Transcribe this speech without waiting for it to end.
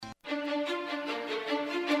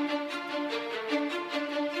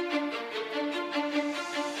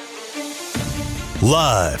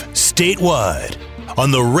Live, statewide,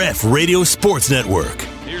 on the Ref Radio Sports Network.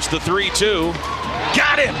 Here's the 3-2.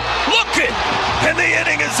 Got him! Looking! And the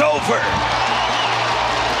inning is over!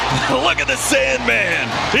 Look at the Sandman!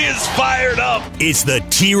 He is fired up! It's the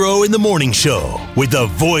T-Row in the Morning Show with the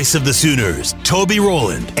voice of the Sooners, Toby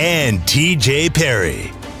Rowland and TJ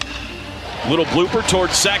Perry. Little blooper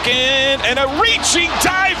towards second, and a reaching,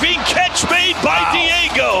 diving catch made by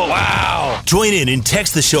Diego. Wow. Join in and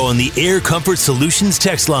text the show on the Air Comfort Solutions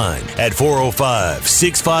text line at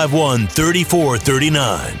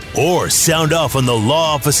 405-651-3439. Or sound off on the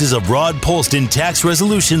law offices of Rod Polston Tax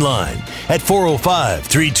Resolution line at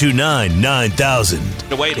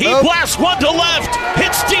 405-329-9000. Wait, he blasts one to left,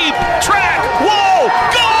 hits deep, track, whoa,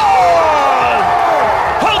 gone!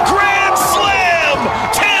 A grand slam!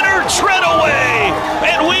 Tanner Treadaway,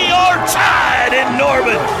 and we are tied in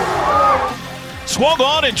Norman. Swung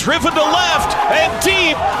on and driven to left and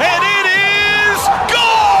deep, and it is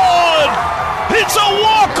gone! It's a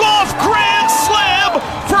walk-off grand slam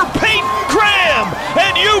for Peyton Graham,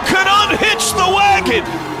 and you can unhitch the wagon.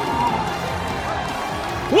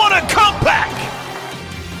 What a comeback!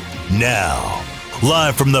 Now,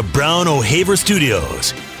 live from the Brown O'Haver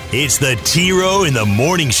Studios, it's the T-Row in the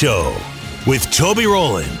Morning Show with Toby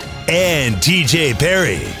Rowland and TJ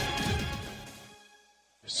Perry.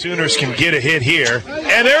 Sooners can get a hit here,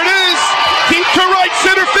 and there it is! Deep to right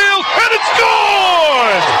center field, and it's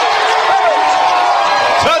gone!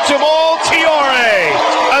 Touch 'em all, TRA.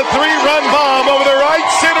 A 3-run bomb over the right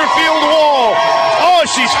center field wall. Oh,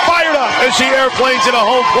 she's fired up as she airplanes in a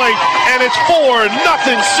home plate, and it's 4-0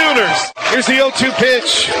 Sooners. Here's the 0-2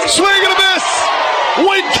 pitch. Swing and a miss!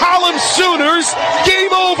 Win column Sooners,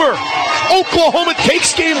 game over. Oklahoma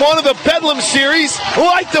takes game one of the Bedlam series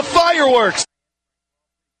like the fireworks.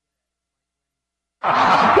 Woo!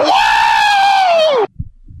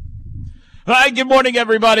 Hi, good morning,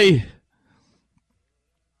 everybody.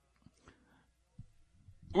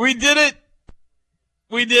 We did it.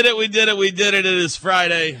 We did it. It is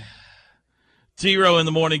Friday. T-Row in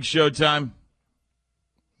the Morning Show time.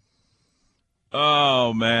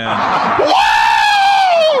 Oh, man.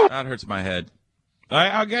 That hurts my head.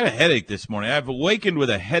 I got a headache this morning. I've awakened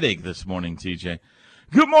with a headache this morning, TJ.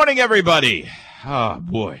 Good morning, everybody. Oh,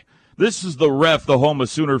 boy. This is the Ref, the home of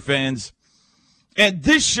Sooner fans. And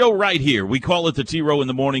this show right here, we call it the T-Row in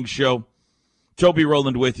the Morning Show. Toby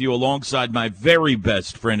Rowland with you alongside my very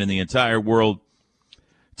best friend in the entire world,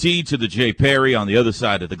 T to the J. Perry on the other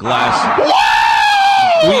side of the glass.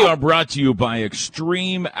 We are brought to you by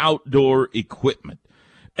Extreme Outdoor Equipment.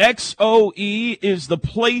 XOE is the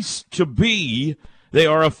place to be. They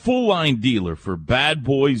are a full-line dealer for bad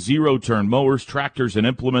boy zero-turn mowers, tractors, and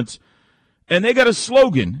implements. And they got a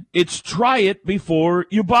slogan. It's try it before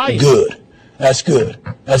you buy it. Good. That's good.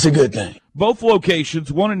 That's a good thing. Both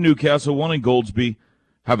locations, one in Newcastle, one in Goldsby,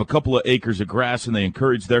 have a couple of acres of grass, and they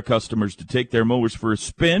encourage their customers to take their mowers for a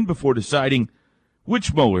spin before deciding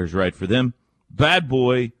which mower is right for them. Bad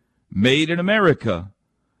Boy, made in America,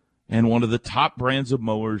 and one of the top brands of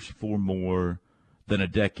mowers for more than a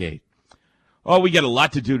decade. Oh, we got a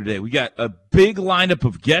lot to do today. We got a big lineup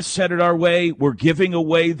of guests headed our way. We're giving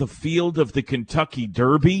away the field of the Kentucky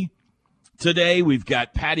Derby today. We've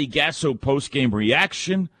got Patty Gasso post-game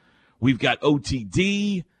reaction. We've got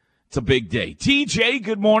OTD. It's a big day. TJ,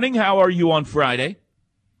 good morning. How are you on Friday?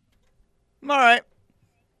 I'm all right.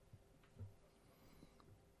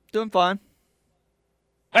 Doing fine.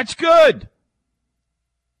 That's good.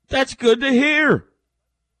 That's good to hear.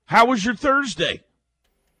 How was your Thursday?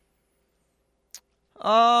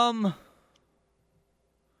 I'm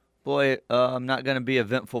not going to be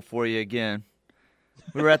eventful for you again.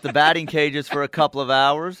 We were at the batting cages for a couple of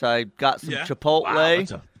hours. I got some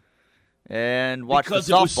Chipotle and watched the softball game. Because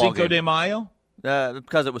it was Cinco de Mayo?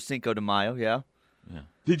 Because it was Cinco de Mayo, yeah.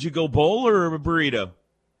 Did you go bowl or a burrito?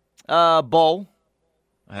 Bowl.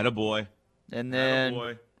 Attaboy. And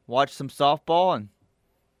then watched some softball, and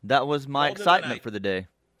that was my excitement for the day.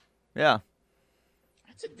 Yeah.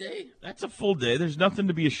 That's a day. That's a full day. There's nothing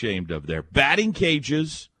to be ashamed of there. Batting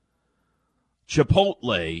cages,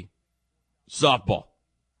 Chipotle, softball.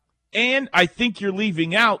 And I think you're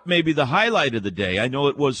leaving out maybe the highlight of the day. I know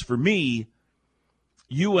it was for me.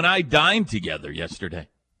 You and I dined together yesterday.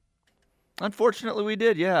 Unfortunately, we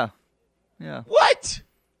did, yeah. Yeah. What?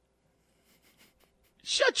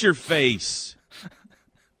 Shut your face.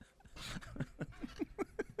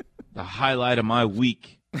 The highlight of my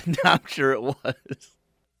week. I'm sure it was.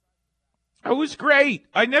 It was great.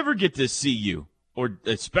 I never get to see you, or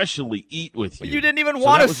especially eat with you. You didn't even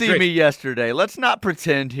want to see me yesterday. Let's not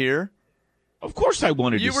pretend here. Of course I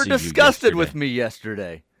wanted to see you. You were disgusted with me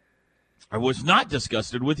yesterday. I was not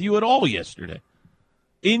disgusted with you at all yesterday.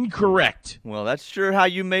 Incorrect. Well, that's sure how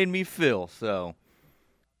you made me feel, so.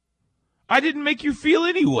 I didn't make you feel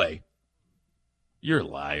anyway. You're a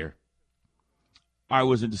liar. I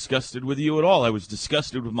wasn't disgusted with you at all. I was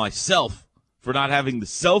disgusted with myself for not having the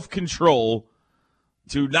self-control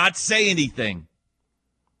to not say anything.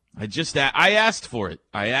 I asked for it.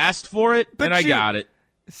 And I got it.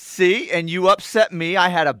 See, and you upset me. I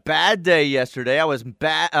had a bad day yesterday. I was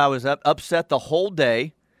upset the whole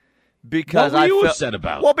day because what were you upset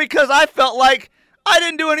about? Well, because I felt like I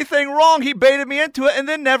didn't do anything wrong. He baited me into it and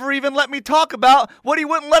then never even let me talk about what he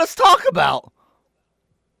wouldn't let us talk about.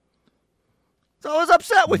 So I was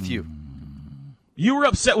upset with you. You were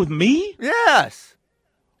upset with me? Yes.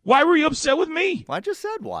 Why were you upset with me? Well, I just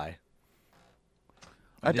said why.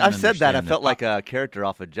 I said that. I felt like a character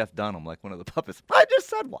off of Jeff Dunham, like one of the puppets. I just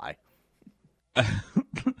said why.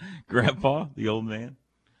 Grandpa, the old man.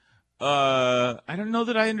 I don't know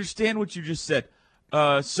that I understand what you just said.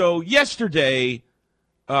 So yesterday,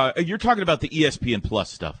 you're talking about the ESPN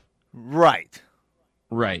Plus stuff. Right.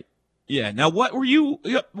 Right. Yeah. Now, what were you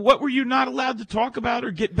not allowed to talk about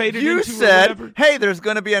or get baited into? You said, hey, there's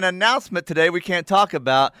going to be an announcement today we can't talk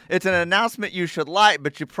about. It's an announcement you should like,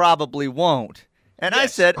 but you probably won't. And yes, I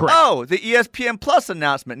said, correct. Oh, the ESPN Plus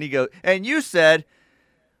announcement. And you said,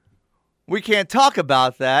 we can't talk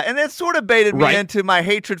about that. And it sort of baited me into my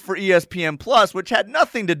hatred for ESPN Plus, which had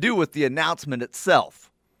nothing to do with the announcement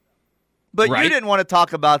itself. But you didn't want to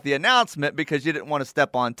talk about the announcement because you didn't want to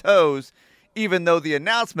step on toes, even though the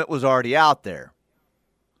announcement was already out there.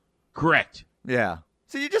 Correct. Yeah.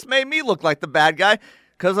 So you just made me look like the bad guy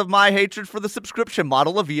because of my hatred for the subscription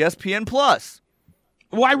model of ESPN Plus.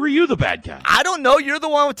 Why were you the bad guy? I don't know. You're the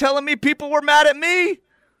one telling me people were mad at me.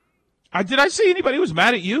 Did I say anybody was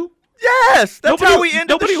mad at you? Yes. That's how we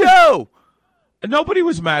ended the show. Nobody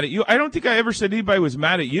was mad at you. I don't think I ever said anybody was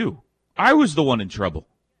mad at you. I was the one in trouble.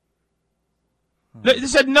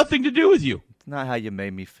 This had nothing to do with you. It's not how you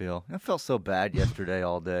made me feel. I felt so bad yesterday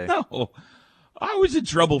all day. No. I was in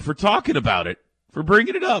trouble for talking about it, for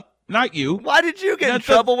bringing it up. Not you. Why did you get in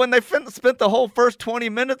trouble when they spent the whole first 20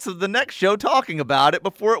 minutes of the next show talking about it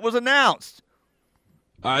before it was announced?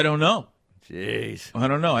 I don't know. Jeez. I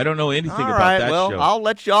don't know. I don't know anything about that show. Well, I'll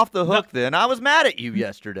let you off the hook then. I was mad at you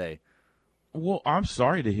yesterday. Well, I'm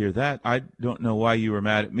sorry to hear that. I don't know why you were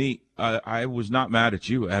mad at me. I was not mad at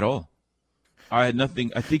you at all. I had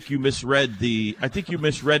nothing. I think you misread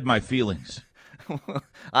my feelings.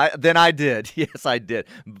 Then I did. Yes, I did.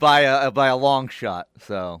 By a long shot.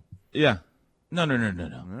 So. Yeah. No. All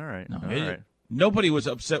right. No, all right. Nobody was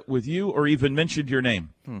upset with you or even mentioned your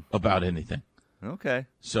name about anything. Okay.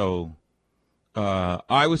 So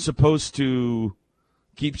I was supposed to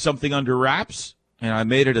keep something under wraps, and I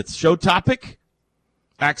made it a show topic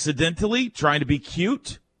accidentally, trying to be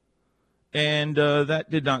cute, and that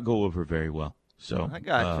did not go over very well. So I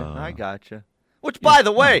got you. Which, by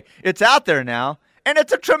the way, it's out there now, and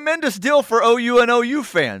it's a tremendous deal for OU and OU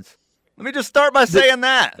fans. Let me just start by saying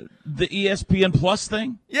that. The ESPN Plus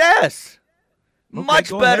thing? Yes. Okay, much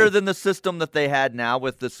better ahead. than the system that they had now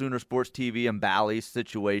with the Sooner Sports TV and Bally's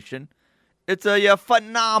situation. It's a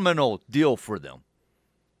phenomenal deal for them.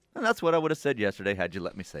 And that's what I would have said yesterday had you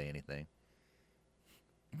let me say anything.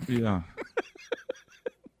 Yeah.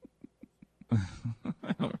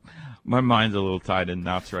 My mind's a little tied in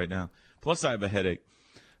knots right now. Plus, I have a headache.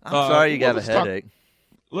 I'm sorry you have a headache.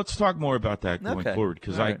 Let's talk more about that going forward,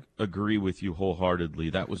 because I agree with you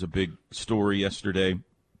wholeheartedly. That was a big story yesterday,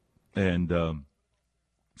 and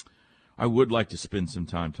I would like to spend some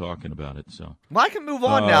time talking about it. So, well, I can move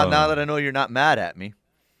on now that I know you're not mad at me.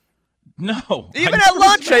 No. Even at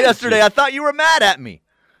lunch yesterday, I thought you were mad at me.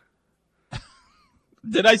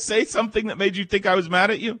 Did I say something that made you think I was mad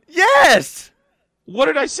at you? Yes. What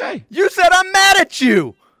did I say? You said I'm mad at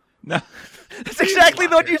you. No. That's exactly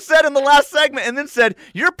what you said in the last segment, and then said,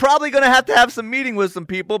 you're probably going to have some meeting with some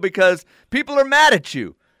people because people are mad at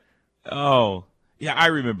you. Oh, yeah, I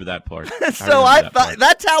remember that part. So I thought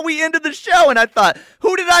that's how we ended the show, and I thought,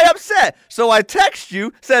 who did I upset? So I text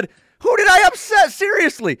you, said, who did I upset?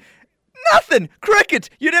 Seriously. Nothing. Crickets.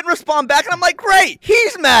 You didn't respond back, and I'm like, great.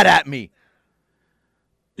 He's mad at me.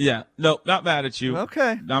 Yeah, no, not mad at you.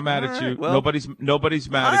 Okay. Not mad at you. Well, nobody's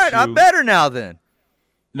mad all at right, you. I'm better now then.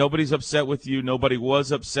 Nobody's upset with you. Nobody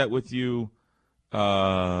was upset with you.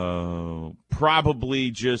 Probably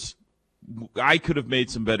just I could have made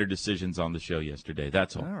some better decisions on the show yesterday.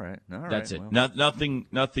 That's all. All right. That's it. Well, nothing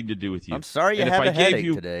to do with you. I'm sorry you have a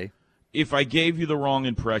headache today. If I gave you the wrong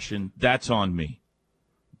impression, that's on me.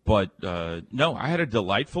 But, no, I had a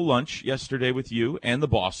delightful lunch yesterday with you and the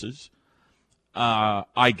bosses.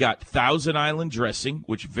 I got Thousand Island dressing,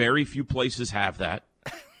 which very few places have that.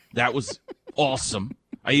 That was awesome.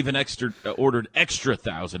 I even ordered extra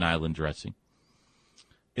Thousand Island dressing.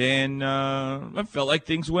 And I felt like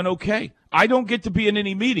things went okay. I don't get to be in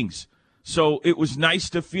any meetings, so it was nice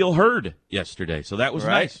to feel heard yesterday. So that was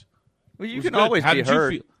nice. Well, you can always be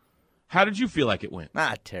heard. How did you feel like it went?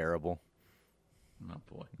 Terrible. Oh,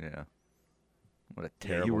 boy. Yeah. What a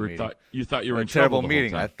terrible meeting. You thought you were in terrible trouble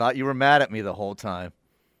meeting. I thought you were mad at me the whole time.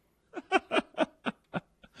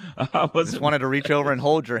 I just wanted to reach over and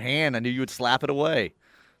hold your hand. I knew you would slap it away.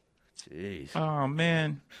 Jeez. Oh,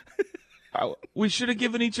 man. We should have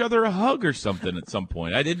given each other a hug or something at some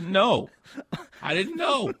point. I didn't know.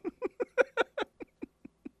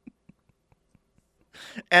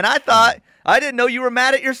 And I didn't know you were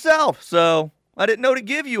mad at yourself, so I didn't know to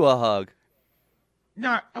give you a hug.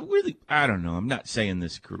 No, I don't know. I'm not saying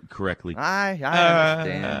this correctly. I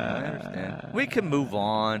understand. We can move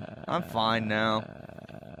on. I'm fine now.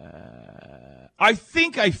 I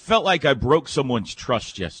think I felt like I broke someone's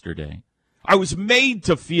trust yesterday. I was made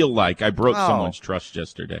to feel like I broke someone's trust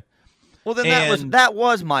yesterday. Well, then that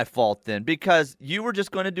was my fault then, because you were just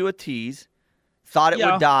going to do a tease, thought it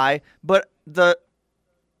would die, but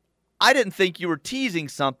I didn't think you were teasing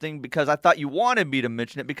something because I thought you wanted me to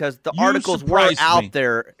mention it because the articles were out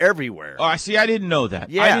there everywhere. Oh, I see. I didn't know that.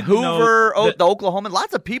 Yeah, Hoover, the Oklahoman,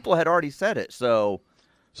 lots of people had already said it. So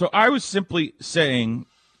I was simply saying,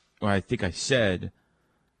 I think I said,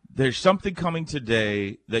 there's something coming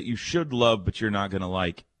today that you should love, but you're not going to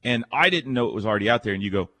like. And I didn't know it was already out there. And you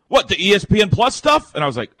go, what, the ESPN Plus stuff? And I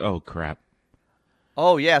was like, oh, crap.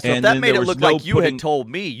 Oh, yeah. So if that made it look like you had told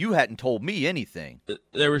me, you hadn't told me anything.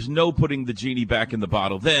 There was no putting the genie back in the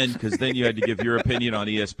bottle then, because then you had to give your opinion on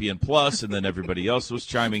ESPN Plus, and then everybody else was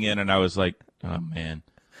chiming in, and I was like, oh, man.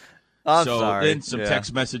 I'm sorry. Then some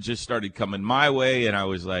text messages started coming my way, and I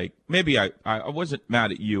was like, maybe I wasn't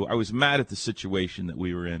mad at you. I was mad at the situation that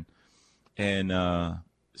we were in. And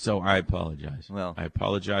so I apologize. Well, I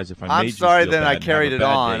apologize if I made I'm you sorry feel then bad I carried it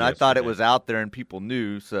on. I thought it yesterday. was out there and people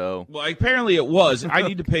knew, so. Well, apparently it was. I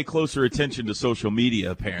need to pay closer attention to social media,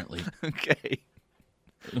 apparently. Okay.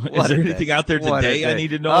 Is there anything out there today I need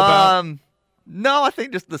to know about? No, I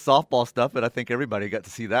think just the softball stuff, but I think everybody got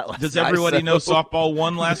to see that last night. Does everybody know softball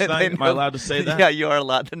won last night? Am I allowed to say that? Yeah, you are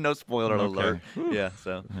allowed to. No spoiler alert. Yeah,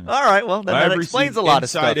 so. All right, well, that explains a lot of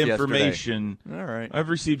stuff information. Yesterday. All right. I've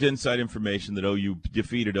received inside information that OU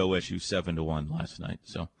defeated OSU 7-1 last night.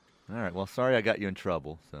 So. All right, well, sorry I got you in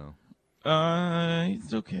trouble. So.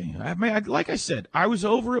 It's okay. I mean, like I said, I was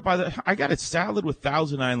over it I got a salad with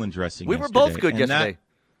Thousand Island dressing. We were both good yesterday.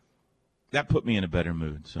 That put me in a better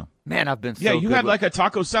mood. So, man, I've been you had like a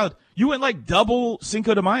taco salad. You went like double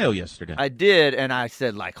Cinco de Mayo yesterday. I did, and I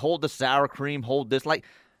said like, hold the sour cream, hold this. Like,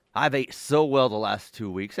 I've ate so well the last 2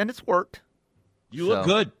 weeks, and it's worked. You look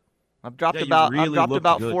good. I've dropped about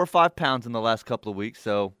 4 or 5 pounds in the last couple of weeks.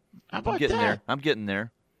 So I'm getting there. I'm getting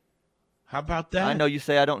there. How about that? I know you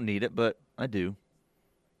say I don't need it, but I do.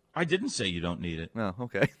 I didn't say you don't need it. Oh,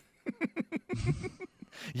 okay.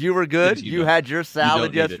 You were good. You had your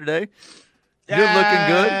salad yesterday. You're looking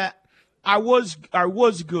good. I was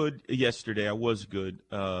good yesterday. I was good,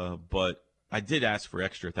 but I did ask for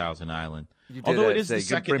extra Thousand Island. Although it is the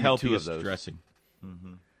second healthiest dressing.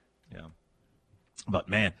 Mm-hmm. Yeah, but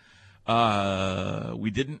man,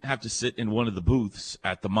 we didn't have to sit in one of the booths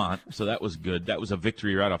at the Mont, so that was good. That was a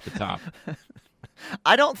victory right off the top.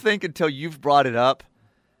 I don't think until you've brought it up,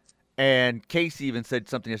 and Casey even said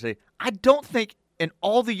something yesterday, I don't think in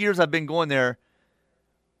all the years I've been going there,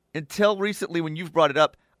 until recently when you've brought it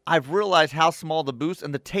up, I've realized how small the booths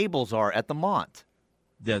and the tables are at the Mont.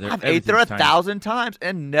 Yeah, I've ate there 1,000 times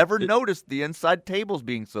and never noticed the inside tables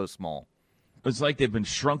being so small. It's like they've been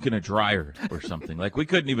shrunk in a dryer or something. Like we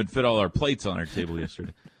couldn't even fit all our plates on our table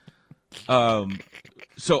yesterday.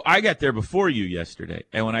 So I got there before you yesterday,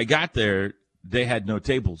 and when I got there, they had no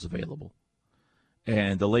tables available.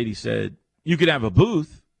 And the lady said, you can have a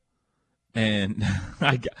booth. And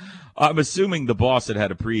I'm assuming the boss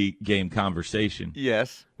had a pre-game conversation.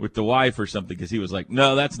 Yes. With the wife or something, because he was like,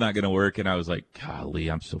 no, that's not going to work. And I was like, golly,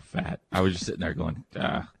 I'm so fat. I was just sitting there going,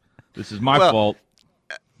 this is my fault.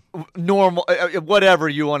 Normal, whatever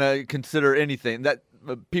you want to consider anything. That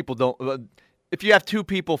people don't. If you have 2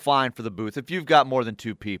 people, fine for the booth. If you've got more than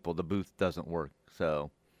 2 people, the booth doesn't work.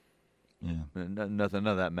 So, yeah, none of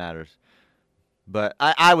that matters. But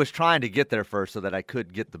I was trying to get there first so that I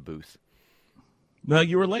could get the booth. No,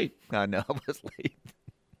 you were late. I know, I was late.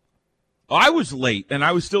 I was late, and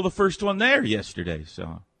I was still the first one there yesterday.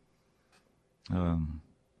 So, anyway.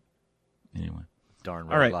 Darn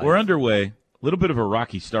right. All right, we're underway. little bit of a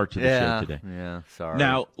rocky start to the show today. Yeah, sorry.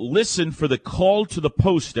 Now, listen for the call to the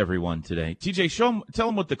post, everyone, today. TJ, tell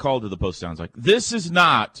them what the call to the post sounds like. This is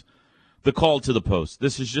not the call to the post.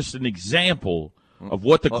 This is just an example of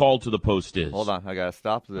what the call to the post is. Hold on. I got to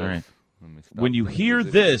stop this. All right. When you hear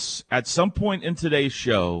this at some point in today's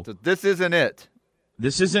show. So this isn't it.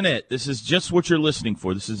 This isn't it. This is just what you're listening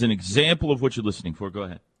for. This is an example of what you're listening for. Go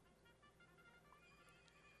ahead.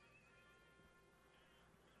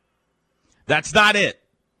 That's not it.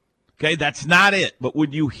 Okay, that's not it. But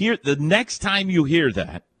when you hear, the next time you hear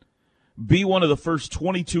that, be one of the first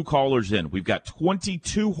 22 callers in. We've got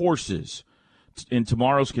 22 horses in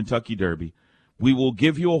tomorrow's Kentucky Derby. We will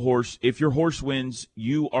give you a horse. If your horse wins,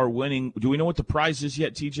 you are winning. Do we know what the prize is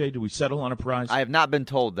yet, TJ? Do we settle on a prize? I have not been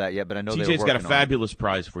told that yet, but I know TJ's got a fabulous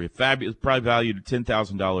prize for you. Fabulous, probably valued at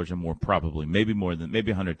 $10,000 or more, probably. Maybe more than,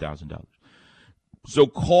 maybe $100,000. So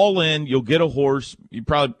call in. You'll get a horse. You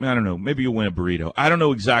probably, I don't know, maybe you'll win a burrito. I don't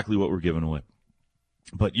know exactly what we're giving away.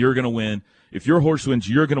 But you're going to win. If your horse wins,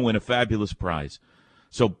 you're going to win a fabulous prize.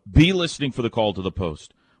 So be listening for the call to the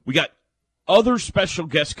post. We got other special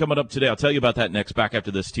guests coming up today. I'll tell you about that next, back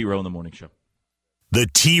after this T-Row in the Morning Show. The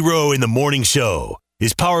T-Row in the Morning Show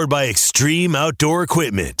is powered by Extreme Outdoor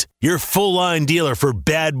Equipment, your full-line dealer for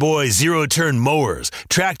bad boy zero-turn mowers,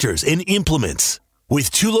 tractors, and implements. With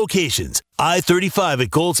 2 locations, I-35 at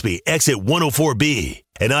Goldsby, exit 104B,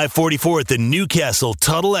 and I-44 at the Newcastle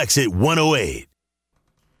Tuttle exit 108.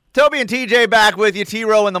 Toby and TJ back with you.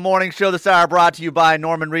 T-Row in the Morning Show this hour brought to you by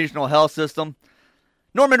Norman Regional Health System.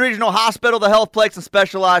 Norman Regional Hospital, the healthplex and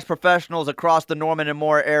specialized professionals across the Norman and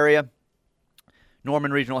Moore area.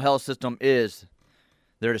 Norman Regional Health System is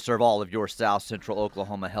there to serve all of your South Central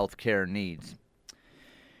Oklahoma health care needs.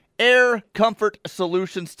 Air Comfort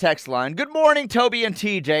Solutions text line. Good morning, Toby and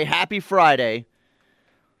TJ. Happy Friday.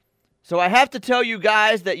 So I have to tell you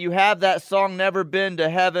guys that you have that song, Never Been to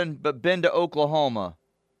Heaven, but Been to Oklahoma.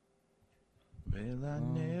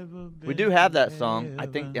 We do have that song. I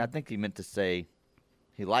think he meant to say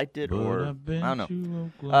he liked it, or I don't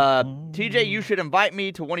know. TJ, you should invite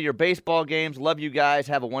me to one of your baseball games. Love you guys.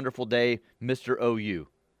 Have a wonderful day, Mr. OU.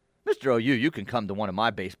 Mr. OU, you can come to one of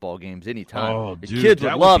my baseball games anytime. Oh, the dude, kids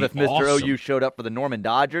would love if Mr. awesome. OU showed up for the Norman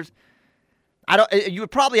Dodgers. You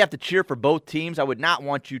would probably have to cheer for both teams. I would not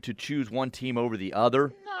want you to choose one team over the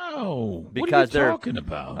other. No, because what are you talking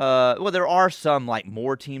about? Well, there are some like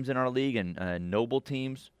more teams in our league and noble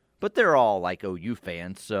teams, but they're all like OU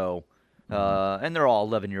fans. So, and they're all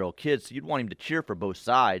 11-year-old kids. So you'd want him to cheer for both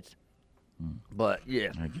sides. But yeah,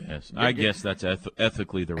 I guess that's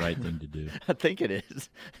ethically the right thing to do. I think it is.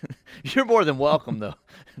 You're more than welcome, though.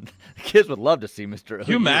 The kids would love to see Mr. OU.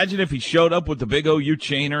 Can you imagine if he showed up with the big OU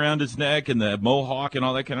chain around his neck and the mohawk and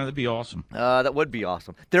all that kind of? That'd be awesome. That would be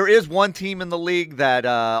awesome. There is one team in the league that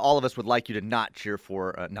all of us would like you to not cheer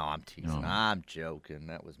for. No, I'm teasing. No. I'm joking.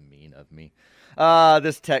 That was mean of me.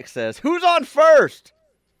 This text says, "Who's on first?"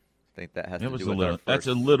 I think that has to do with our first. That's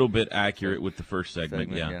a little bit accurate with the first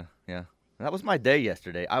segment. Yeah. That was my day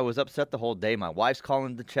yesterday. I was upset the whole day. My wife's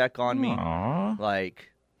calling to check on me. Aww. I was like,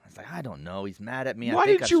 I don't know. He's mad at me. Why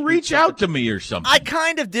didn't you reach out to me or something? I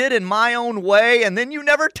kind of did in my own way, and then you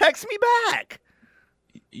never text me back.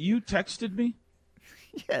 You texted me?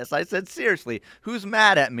 Yes, I said, seriously, who's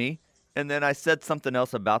mad at me? And then I said something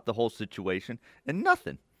else about the whole situation, and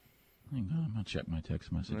nothing. Hang on, I'm going to check my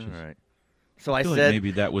text messages. All right. So I feel said, like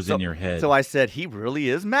maybe that was in your head. So I said, he really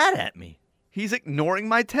is mad at me. He's ignoring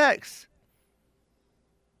my texts.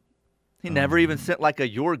 He never even sent like a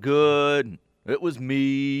 "you're good." It was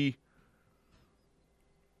me.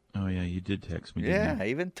 Oh yeah, you did text me. Yeah, I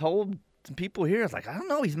even told some people here. I was like, I don't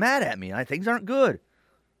know. He's mad at me. Things aren't good.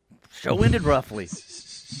 Show ended roughly.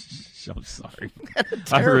 I'm sorry.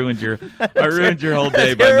 I ruined your whole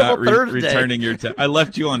day by not returning your text. I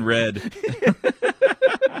left you on red.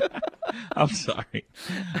 I'm sorry.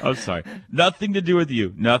 Nothing to do with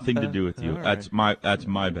you. Nothing to do with you. Right. That's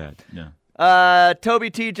my bad. Yeah.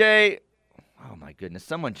 Toby, TJ. Oh my goodness!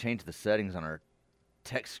 Someone changed the settings on our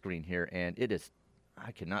text screen here, and it is.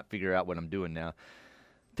 I cannot figure out what I'm doing now.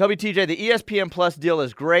 Toby, TJ, the ESPN Plus deal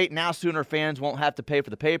is great. Now Sooner fans won't have to pay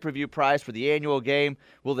for the pay-per-view price for the annual game.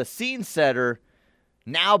 Will the Scene Setter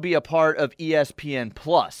now be a part of ESPN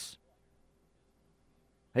Plus?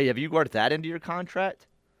 Hey, have you worked that into your contract?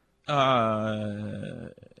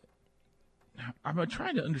 I'm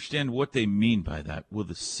trying to understand what they mean by that. Will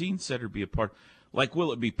the Scene Setter be a part? Like,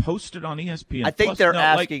 will it be posted on ESPN? I think they're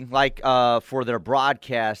asking, for their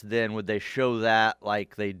broadcast, then would they show that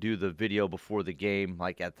like they do the video before the game,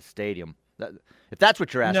 like at the stadium? If that's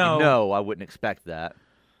what you're asking, no, I wouldn't expect that.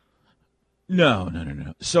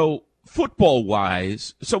 No. So,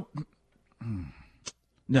 football-wise,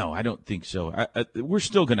 No, I don't think so. We're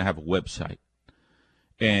still going to have a website.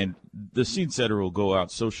 And the Scene Setter will go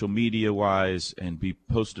out social media-wise and be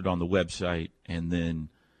posted on the website and then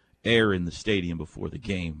air in the stadium before the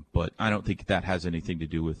game. But I don't think that has anything to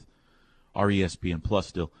do with our ESPN Plus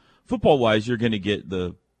still. Football-wise, you're going to get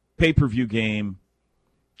the pay-per-view game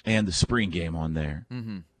and the spring game on there.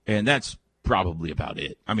 Mm-hmm. And that's probably about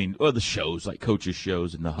it. I mean, the shows, like coaches'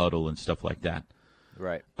 shows and the huddle and stuff like that.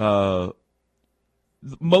 Right.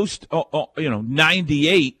 Most,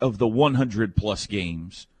 98 of the 100-plus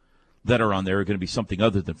games that are on there are going to be something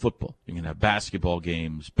other than football. You're going to have basketball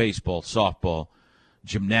games, baseball, softball,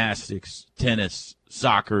 gymnastics, tennis,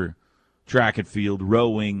 soccer, track and field,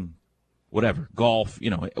 rowing, whatever, golf,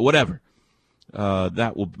 whatever.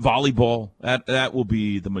 That will volleyball. That will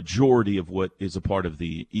be the majority of what is a part of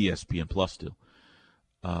the ESPN Plus still.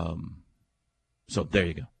 So there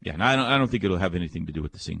you go. Yeah, and I don't think it'll have anything to do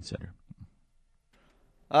with the Scene Setter.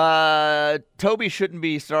 Toby shouldn't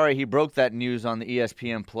be sorry he broke that news on the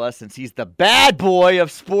ESPN Plus since he's the bad boy of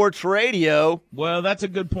sports radio. Well, that's a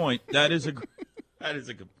good point. That is a good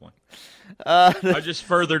point. I just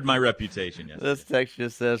furthered my reputation yesterday. This text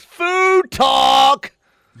just says, food talk!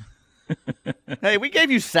 Hey, we gave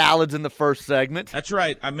you salads in the first segment. That's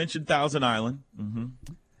right. I mentioned Thousand Island. Mm-hmm.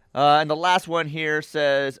 And the last one here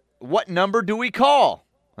says, what number do we call?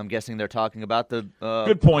 I'm guessing they're talking about the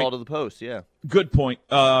good point. Call to the post, yeah. Good point.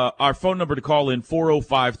 Our phone number to call in,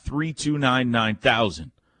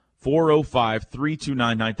 405-329-9000.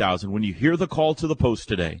 405-329-9000. When you hear the call to the post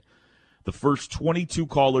today, the first 22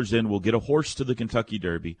 callers in will get a horse to the Kentucky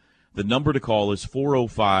Derby. The number to call is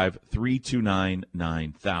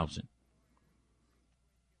 405-329-9000.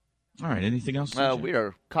 All right, anything else? We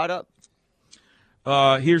are caught up.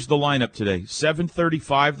 Here's the lineup today.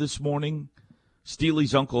 7:35 this morning.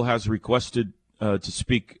 Steely's uncle has requested to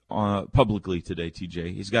speak publicly today,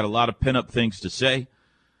 TJ. He's got a lot of pent-up things to say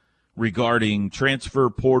regarding transfer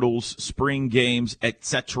portals, spring games,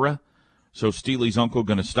 etc. So Steely's uncle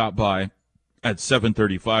going to stop by at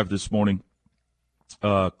 7:35 this morning.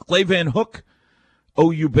 Clay Van Hook,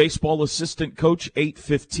 OU baseball assistant coach,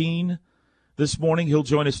 8:15 this morning. He'll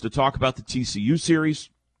join us to talk about the TCU series.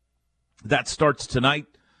 That starts tonight,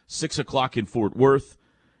 6 o'clock in Fort Worth.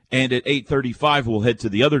 And at 8:35, we'll head to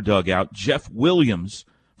the other dugout. Jeff Williams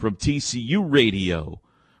from TCU Radio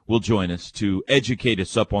will join us to educate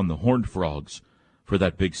us up on the Horned Frogs for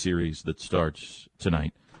that big series that starts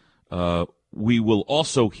tonight. We will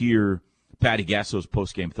also hear Patty Gasso's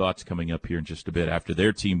postgame thoughts coming up here in just a bit after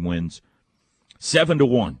their team wins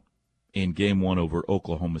 7-1 in Game 1 over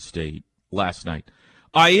Oklahoma State last night.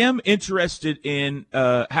 I am interested in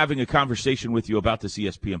having a conversation with you about this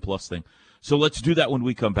ESPN Plus thing. So let's do that when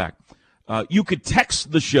we come back. You could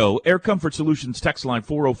text the show, Air Comfort Solutions text line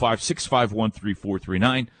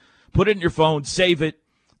 405-651-3439. Put it in your phone, save it.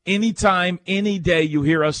 Anytime, any day you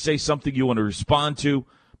hear us say something you want to respond to,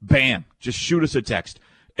 bam, just shoot us a text.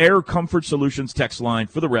 Air Comfort Solutions text line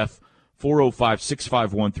for the ref,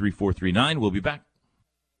 405-651-3439. We'll be back.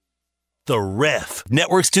 The Ref.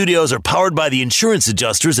 Network studios are powered by the insurance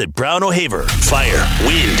adjusters at Brown O'Haver. Fire,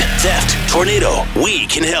 wind, theft, tornado. We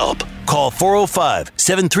can help. Call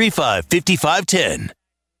 405-735-5510.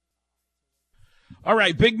 All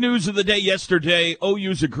right, big news of the day yesterday.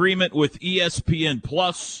 OU's agreement with ESPN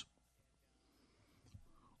Plus.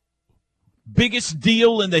 Biggest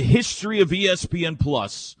deal in the history of ESPN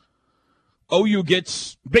Plus. OU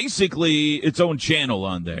gets basically its own channel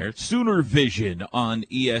on there. Sooner Vision on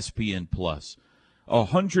ESPN Plus.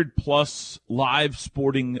 100+ live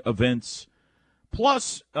sporting events.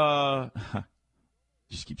 Plus,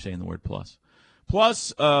 just keep saying the word plus.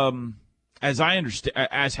 Plus, as I understand,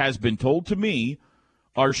 as has been told to me,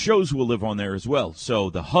 our shows will live on there as well. So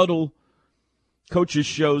the Huddle, coaches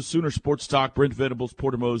shows, Sooner Sports Talk, Brent Venables,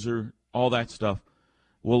 Porter Moser, all that stuff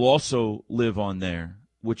will also live on there,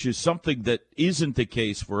 which is something that isn't the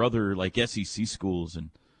case for other like SEC schools and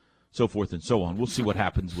so forth and so on. We'll see what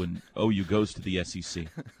happens when OU goes to the SEC.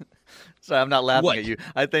 Sorry, I'm not laughing at you.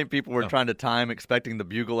 I think people were trying to time expecting the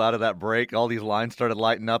bugle out of that break. All these lines started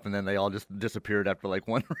lighting up, and then they all just disappeared after like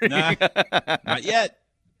one ring. Nah, not yet.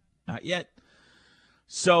 Not yet.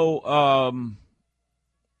 So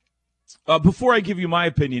before I give you my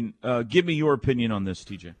opinion, give me your opinion on this,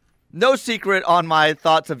 TJ. No secret on my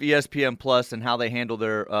thoughts of ESPN Plus and how they handle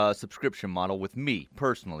their subscription model with me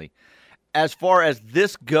personally. As far as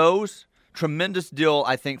this goes, tremendous deal,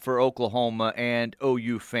 I think, for Oklahoma and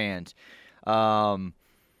OU fans. I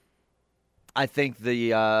think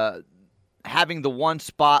the having the one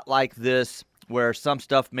spot like this where some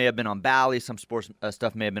stuff may have been on Bally, some sports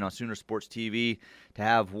stuff may have been on Sooner Sports TV, to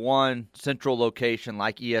have one central location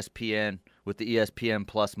like ESPN with the ESPN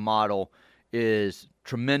Plus model is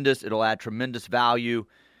tremendous. It'll add tremendous value,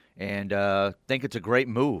 and I think it's a great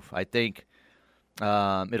move. I think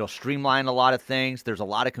it'll streamline a lot of things. There's a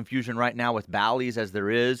lot of confusion right now with Bally's, as there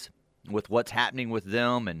is with what's happening with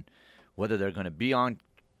them and whether they're going to be on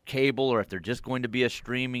cable or if they're just going to be a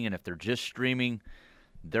streaming. And if they're just streaming,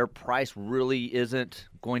 their price really isn't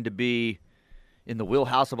going to be in the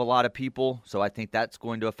wheelhouse of a lot of people. So I think that's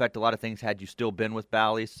going to affect a lot of things had you still been with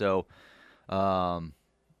Bally's. So I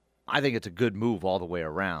think it's a good move all the way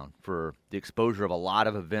around for the exposure of a lot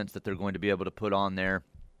of events that they're going to be able to put on there.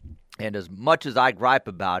 And as much as I gripe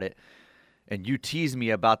about it, and you tease me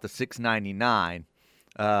about the $6.99,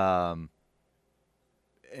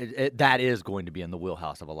 that is going to be in the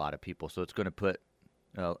wheelhouse of a lot of people. So it's going to put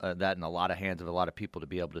that in a lot of hands of a lot of people to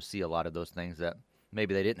be able to see a lot of those things that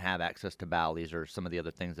maybe they didn't have access to Bally's or some of the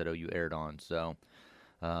other things that OU aired on. So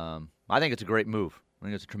I think it's a great move. I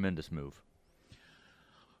think it's a tremendous move.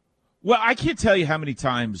 Well, I can't tell you how many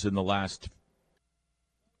times in the last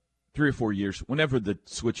 3 or 4 years, whenever the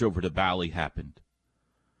switch over to Bally happened,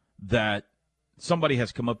 that somebody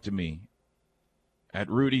has come up to me at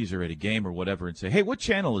Rudy's or at a game or whatever and say, "Hey, what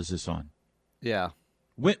channel is this on?" Yeah.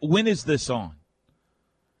 When is this on?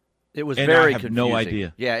 It was and very I have confusing. no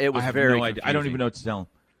idea. Yeah, it was I have very no idea. I don't even know what to tell them.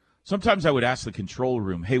 Sometimes I would ask the control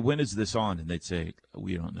room, "Hey, when is this on?" And they'd say,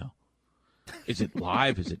 "We don't know." Is it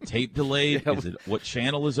live? Is it tape delayed? Yeah, is it what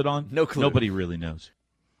channel is it on? No clue. Nobody really knows.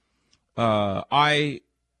 I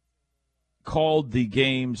called the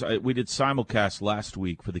games. We did simulcast last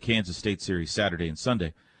week for the Kansas State series, Saturday and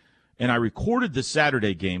Sunday. And I recorded the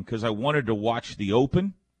Saturday game because I wanted to watch the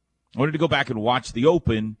Open. I wanted to go back and watch the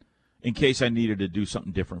Open in case I needed to do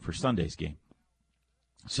something different for Sunday's game.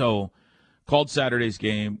 So called Saturday's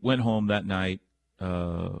game, went home that night,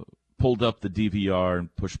 pulled up the DVR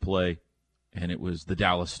and pushed play, and it was the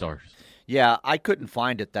Dallas Stars. Yeah, I couldn't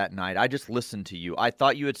find it that night. I just listened to you. I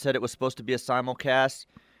thought you had said it was supposed to be a simulcast,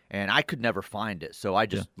 and I could never find it, so I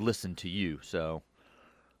just listened to you. So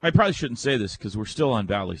I probably shouldn't say this because we're still on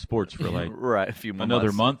Valley Sports for like right, a few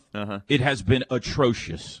another month. Uh-huh. It has been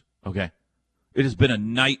atrocious, okay? It has been a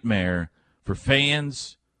nightmare for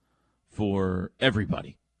fans, for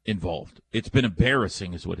everybody involved. It's been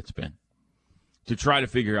embarrassing is what it's been. To try to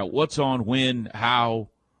figure out what's on, when, how,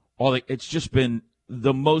 it's just been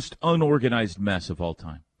the most unorganized mess of all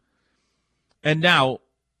time. And now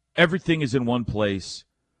everything is in one place,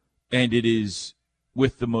 and it is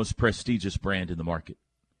with the most prestigious brand in the market,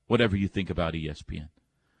 whatever you think about ESPN.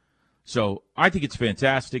 So I think it's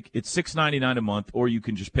fantastic. It's $6.99 a month, or you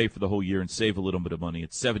can just pay for the whole year and save a little bit of money.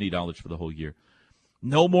 It's $70 for the whole year.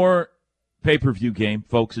 No more pay-per-view game,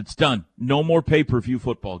 folks. It's done. No more pay-per-view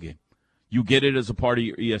football game. You get it as a part of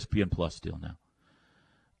your ESPN Plus deal now.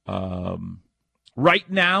 Right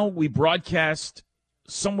now, we broadcast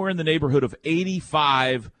somewhere in the neighborhood of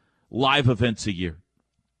 85 live events a year.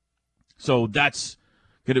 So that's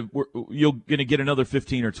you're gonna get another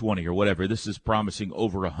 15 or 20 or whatever. This is promising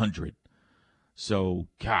over 100. So,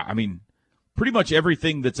 God, I mean, pretty much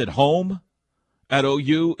everything that's at home at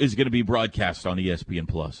OU is going to be broadcast on ESPN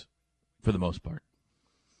Plus for the most part.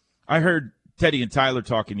 I heard Teddy and Tyler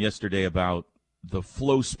talking yesterday about the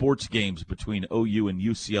Flow Sports games between OU and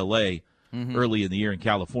UCLA early in the year in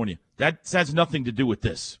California. That has nothing to do with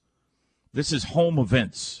this. This is home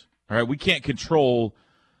events. All right, we can't control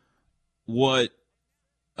what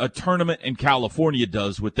a tournament in California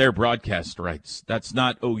does with their broadcast rights. That's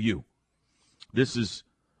not OU. This is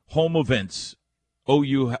home events.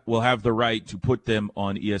 OU will have the right to put them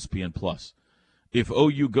on ESPN Plus. If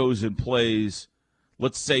OU goes and plays,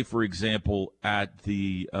 let's say, for example, at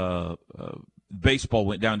the baseball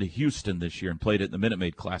went down to Houston this year and played at the Minute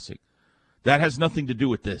Maid Classic, that has nothing to do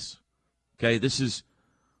with this. Okay, this is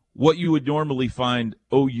what you would normally find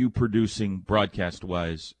OU producing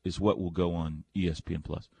broadcast-wise is what will go on ESPN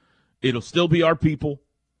Plus. It'll still be our people,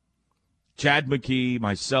 Chad McKee,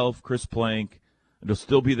 myself, Chris Plank. It'll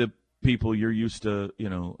still be the people you're used to,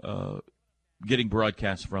 getting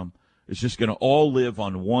broadcasts from. It's just going to all live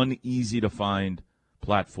on one easy-to-find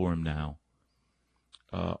platform now,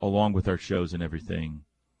 along with our shows and everything,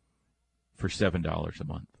 for $7 a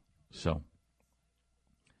month. So,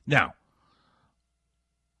 now,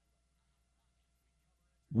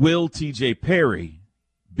 will TJ Perry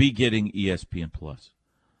be getting ESPN Plus?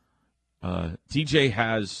 TJ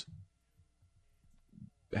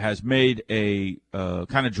has made a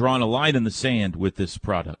kind of drawn a line in the sand with this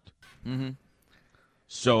product. Mm-hmm.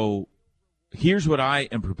 So here's what I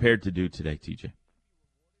am prepared to do today, TJ.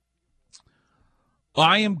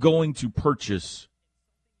 I am going to purchase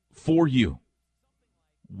for you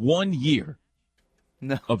 1 year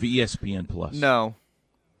of ESPN Plus. No.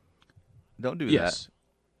 Don't do that. Yes.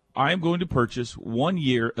 I am going to purchase 1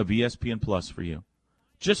 year of ESPN Plus for you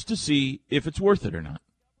just to see if it's worth it or not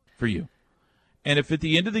for you. And if at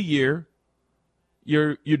the end of the year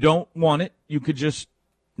you don't want it, you could just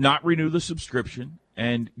not renew the subscription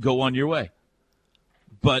and go on your way.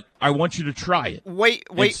 But I want you to try it. Wait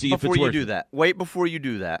before you do that. Wait before you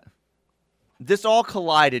do that. This all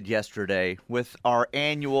collided yesterday with our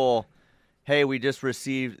annual, hey, we just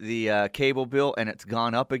received the cable bill and it's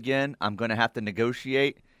gone up again. I'm going to have to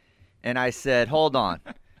negotiate. And I said, hold on.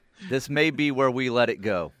 This may be where we let it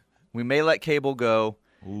go. We may let cable go.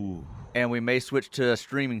 Ooh. And we may switch to a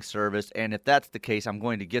streaming service. And if that's the case, I'm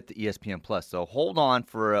going to get the ESPN Plus. So hold on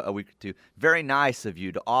for a week or two. Very nice of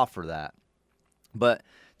you to offer that. But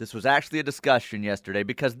this was actually a discussion yesterday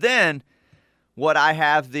because then what I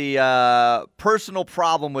have the personal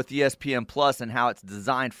problem with ESPN Plus and how it's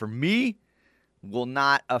designed for me will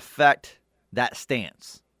not affect that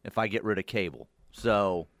stance if I get rid of cable.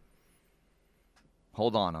 So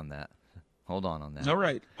hold on that. All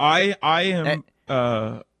right. I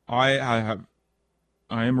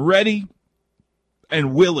am ready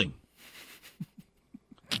and willing.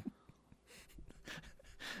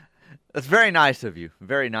 That's very nice of you.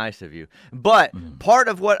 Very nice of you. But part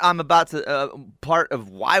of what I'm about to part of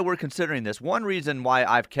why we're considering this, one reason why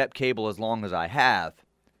I've kept cable as long as I have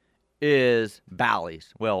is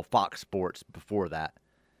Bally's. Well, Fox Sports before that.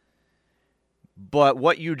 But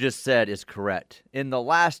what you just said is correct. In the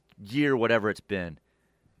last year, whatever it's been,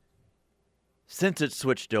 since it's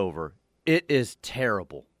switched over, it is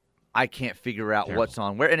terrible. I can't figure out what's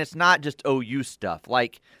on where. And it's not just OU stuff.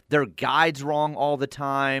 Like, their guide's wrong all the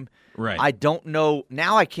time. Right. I don't know.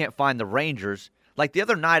 Now I can't find the Rangers. Like, the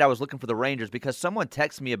other night I was looking for the Rangers because someone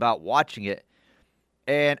texted me about watching it.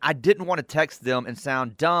 And I didn't want to text them and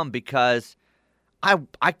sound dumb because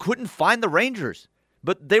I couldn't find the Rangers.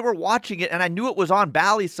 But they were watching it, and I knew it was on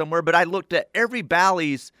Bally's somewhere, but I looked at every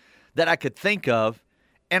Bally's that I could think of,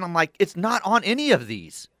 and I'm like, it's not on any of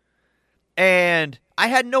these. And I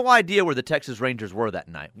had no idea where the Texas Rangers were that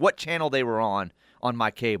night, what channel they were on my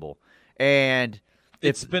cable. And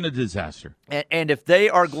it's been a disaster. And if they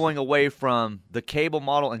are going away from the cable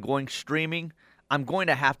model and going streaming, I'm going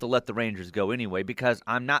to have to let the Rangers go anyway because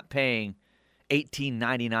I'm not paying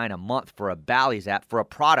 $18.99 a month for a Bally's app for a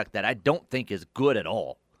product that I don't think is good at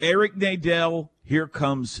all. Eric Nadel, here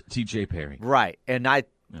comes TJ Perry. Right. And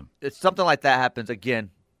if something like that happens, again,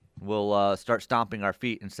 we'll start stomping our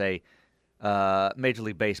feet and say, Major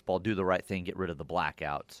League Baseball, do the right thing, get rid of the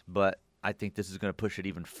blackouts. But I think this is going to push it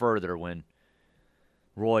even further when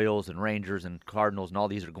Royals and Rangers and Cardinals and all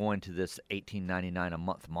these are going to this $18.99 a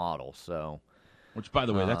month model. So, which, by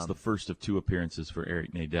the way, that's the first of 2 appearances for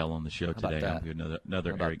Eric Nadel on the show today. That?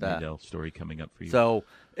 Another Eric Nadel story coming up for you. So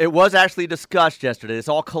it was actually discussed yesterday. It's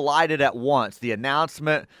all collided at once. The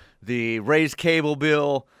announcement, the raised cable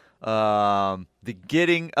bill, the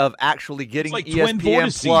getting like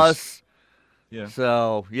ESPN Plus. Yeah.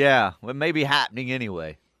 So, yeah, it may be happening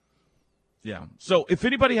anyway. Yeah. So if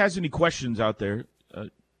anybody has any questions out there,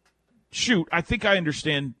 shoot. I think I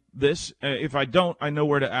understand this. If I don't, I know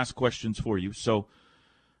where to ask questions for you. So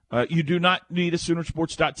you do not need a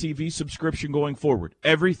Soonersports.tv subscription going forward.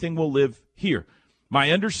 Everything will live here. My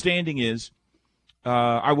understanding is,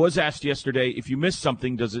 I was asked yesterday, if you miss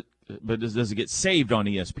something, does it get saved on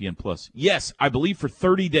ESPN Plus? Yes, I believe for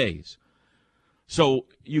 30 days. So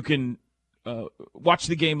you can watch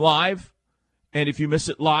the game live, and if you miss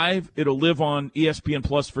it live, it'll live on ESPN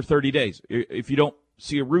Plus for 30 days. If you don't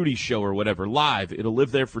see a Rudy show or whatever live, it'll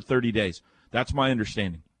live there for 30 days. That's my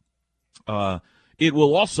understanding. It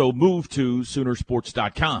will also move to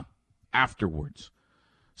Soonersports.com afterwards.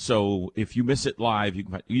 So if you miss it live,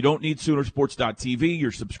 you don't need Soonersports.tv.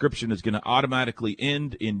 Your subscription is going to automatically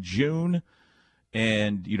end in June,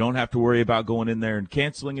 and you don't have to worry about going in there and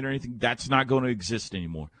canceling it or anything. That's not going to exist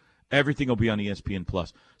anymore. Everything will be on ESPN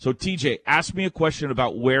Plus. So, TJ, ask me a question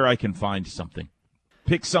about where I can find something.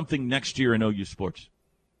 Pick something next year in OU Sports.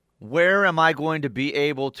 Where am I going to be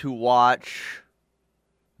able to watch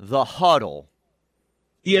The Huddle?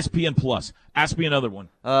 ESPN Plus. Ask me another one.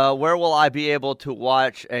 Where will I be able to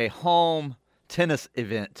watch a home tennis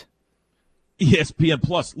event? ESPN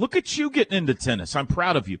Plus. Look at you getting into tennis. I'm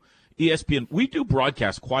proud of you. ESPN. We do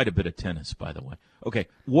broadcast quite a bit of tennis, by the way. Okay,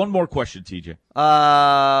 one more question, TJ.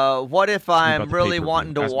 What if I'm really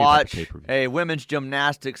wanting to watch a women's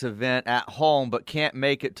gymnastics event at home but can't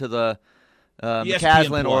make it to the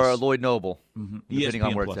McCaslin or Lloyd Noble, depending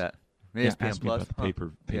on where it's at? ESPN ask me Plus. about the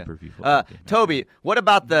pay-per-view football game. Toby, what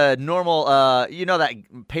about the normal, that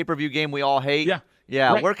pay-per-view game we all hate? Yeah.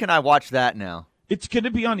 Yeah, Right. where can I watch that now? It's going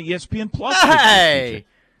to be on ESPN Plus. Hey!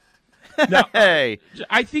 Now, Hey!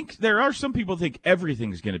 I think there are some people think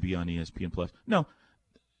everything's going to be on ESPN Plus. No,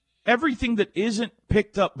 everything that isn't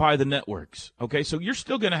picked up by the networks. Okay, so you're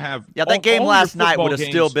still going to have Yeah, that game all last your night football would have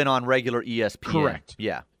games. still been on regular ESPN. Correct.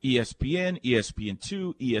 Yeah. ESPN,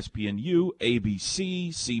 ESPN2, ESPNU, ABC,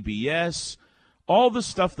 CBS, all the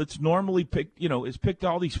stuff that's normally picked, is picked,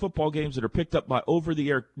 all these football games that are picked up by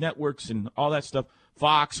over-the-air networks and all that stuff,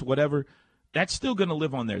 Fox, whatever, that's still going to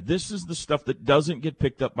live on there. This is the stuff that doesn't get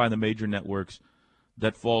picked up by the major networks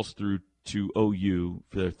that falls through to OU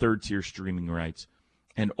for their third-tier streaming rights.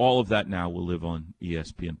 And all of that now will live on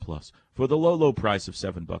ESPN Plus for the low, low price of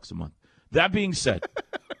 $7 a month. That being said,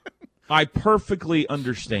 I perfectly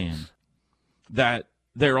understand that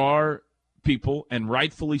there are people, and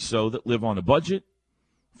rightfully so, that live on a budget,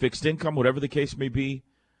 fixed income, whatever the case may be,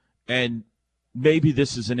 and maybe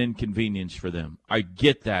this is an inconvenience for them. I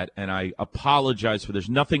get that, and I apologize for there's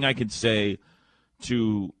nothing I can say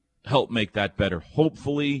to help make that better.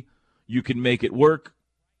 Hopefully you can make it work,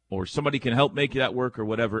 or somebody can help make that work or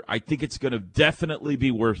whatever. I think it's going to definitely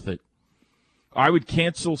be worth it. I would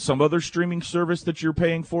cancel some other streaming service that you're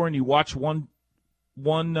paying for and you watch one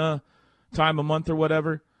time a month or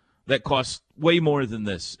whatever. That costs way more than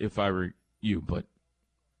this if I were you, but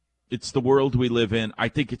it's the world we live in. I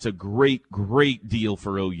think it's a great, great deal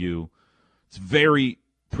for OU. It's very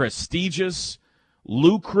prestigious,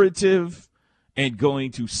 lucrative, and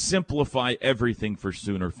going to simplify everything for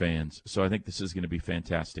Sooner fans. So I think this is going to be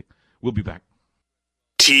fantastic. We'll be back.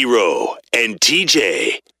 T-Row and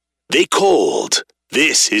TJ, they cold.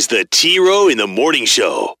 This is the T-Row in the Morning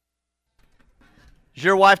Show. Is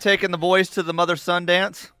your wife taking the boys to the mother-son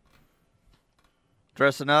dance?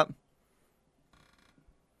 Dressing up?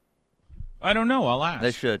 I don't know. I'll ask.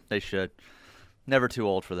 They should. Never too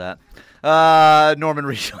old for that. Norman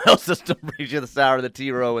Regional Health System brings you the sour of the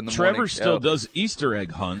T-Row in the morning. Trevor still does Easter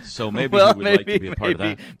egg hunts, so maybe well, he would like to be a part of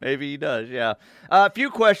that. Maybe he does, yeah. A few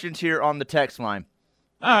questions here on the text line.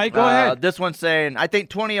 All right, go ahead. This one's saying, I think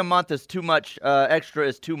 $20 a month is too much. Extra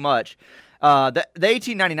is too much. The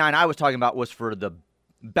 $18.99 I was talking about was for the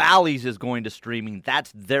Bally's is going to streaming.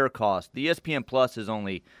 That's their cost. The ESPN Plus is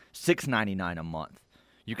only $6.99 a month.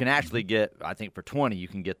 You can actually get, I think for $20, you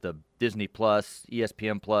can get the Disney Plus,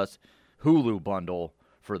 ESPN Plus, Hulu bundle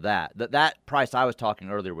for that. That price I was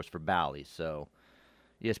talking earlier was for Bally's. So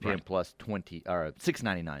ESPN Right. Plus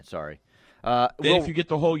 $6.99. Sorry. If you get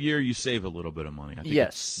the whole year, you save a little bit of money. I think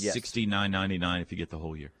Yes. it's $69.99 if you get the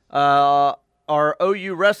whole year. Are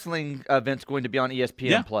OU wrestling events going to be on ESPN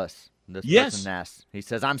Yeah. Plus? This Yes. person asks. He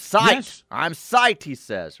says, I'm psyched. Yes. I'm psyched, he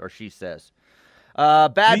says, or she says.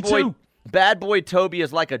 Bad Me boy. too. Bad boy Toby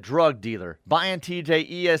is like a drug dealer, buying TJ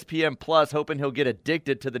ESPN Plus, hoping he'll get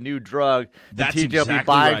addicted to the new drug that That's TJ will be exactly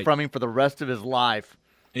buying right. from him for the rest of his life.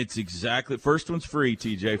 It's exactly. First one's free,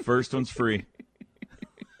 TJ. First one's free.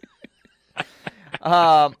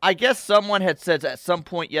 I guess someone had said at some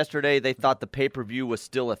point yesterday they thought the pay-per-view was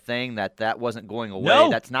still a thing, that wasn't going away.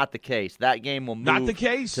 No. That's not the case. That game will move Not the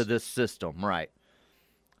case. to this system, right?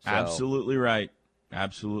 So, Absolutely right.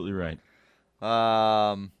 Absolutely right.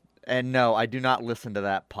 And no, I do not listen to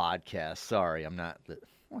that podcast. Sorry, I'm not.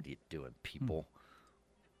 What are you doing, people?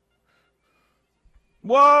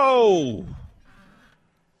 Whoa!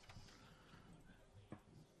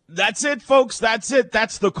 That's it, folks. That's it.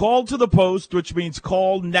 That's the call to the post, which means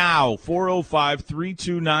call now.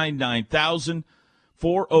 405-329-9000.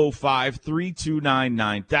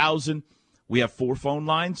 405-329-9000. We have 4 phone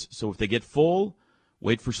lines, so if they get full,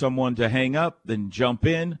 wait for someone to hang up, then jump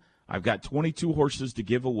in. I've got 22 horses to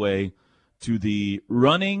give away to the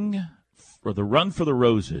Run for the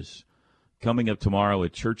Roses coming up tomorrow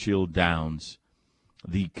at Churchill Downs,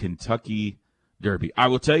 the Kentucky Derby. I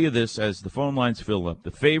will tell you this as the phone lines fill up.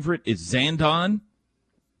 The favorite is Zandon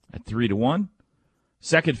at 3-1.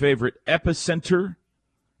 Second favorite, Epicenter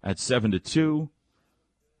at 7-2.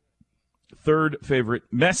 Third favorite,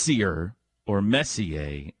 Messier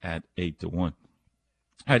at 8-1. All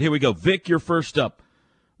right, here we go. Vic, you're first up.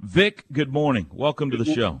 Vic, good morning. Welcome to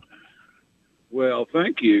the show. Well,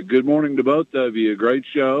 thank you. Good morning to both of you. Great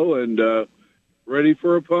show and ready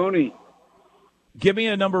for a pony. Give me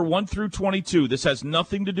a number 1 through 22. This has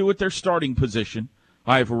nothing to do with their starting position.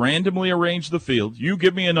 I have randomly arranged the field. You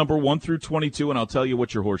give me a number 1 through 22, and I'll tell you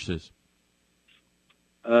what your horse is.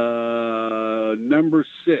 Number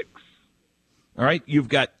 6. All right, you've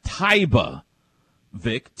got Taiba,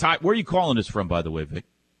 Vic. Where are you calling us from, by the way, Vic?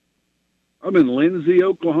 I'm in Lindsay,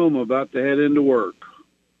 Oklahoma, about to head into work.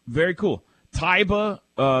 Very cool. Taiba,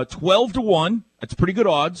 12-1. That's pretty good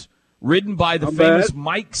odds. Ridden by the Not famous bad.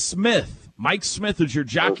 Mike Smith. Mike Smith is your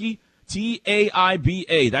jockey.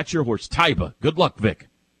 Taiba. That's your horse. Taiba. Good luck, Vic.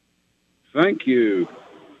 Thank you.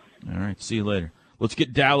 All right. See you later. Let's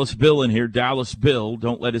get Dallas Bill in here. Dallas Bill,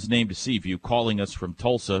 don't let his name deceive you, calling us from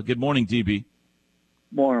Tulsa. Good morning, DB.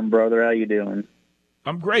 Morning, brother. How you doing?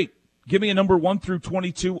 I'm great. Give me a number 1 through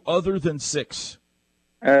 22 other than 6.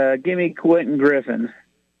 Give me Quentin Griffin.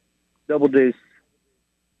 Double deuce.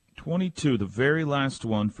 22, the very last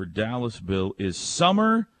one for Dallas Bill is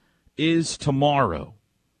Summer is Tomorrow.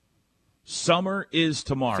 Summer is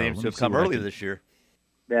Tomorrow. Seems Let to me have see come what I early can- That's this year.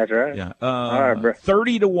 right. Yeah. All right, bro.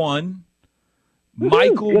 30-1.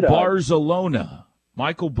 Michael good odds. Barzalona.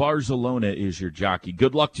 Michael Barzalona is your jockey.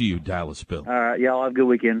 Good luck to you, Dallas Bill. All right, y'all have a good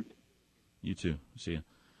weekend. You too. See you.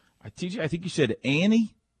 TJ, I think you said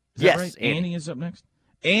Annie. Is Yes, that right? Annie. Annie is up next.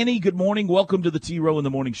 Annie, good morning. Welcome to the T-Row in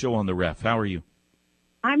the Morning Show on the Ref. How are you?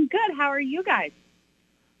 I'm good. How are you guys?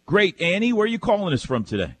 Great. Annie, where are you calling us from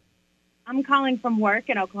today? I'm calling from work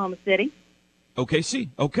in Oklahoma City. OKC.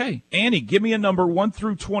 Okay. Annie, give me a number 1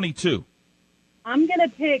 through 22. I'm going to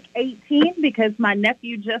pick 18 because my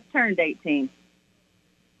nephew just turned 18.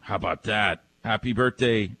 How about that? Happy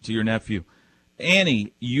birthday to your nephew.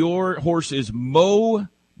 Annie, your horse is Mo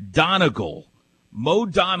Donegal. Mo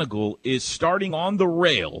Donegal is starting on the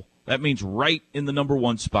rail. That means right in the number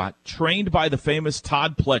 1 spot. Trained by the famous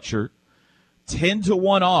Todd Pletcher.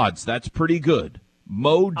 10-1 odds. That's pretty good.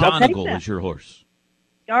 Mo I'll take Donegal that. is your horse.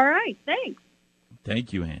 All right. Thanks.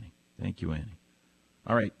 Thank you, Annie. Thank you, Annie.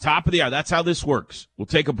 All right, top of the hour. That's how this works. We'll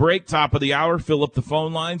take a break, top of the hour, fill up the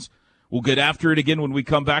phone lines. We'll get after it again when we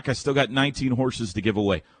come back. I still got 19 horses to give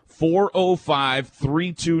away.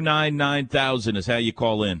 405-329-9000 is how you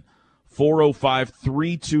call in.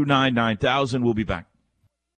 405-329-9000. We'll be back.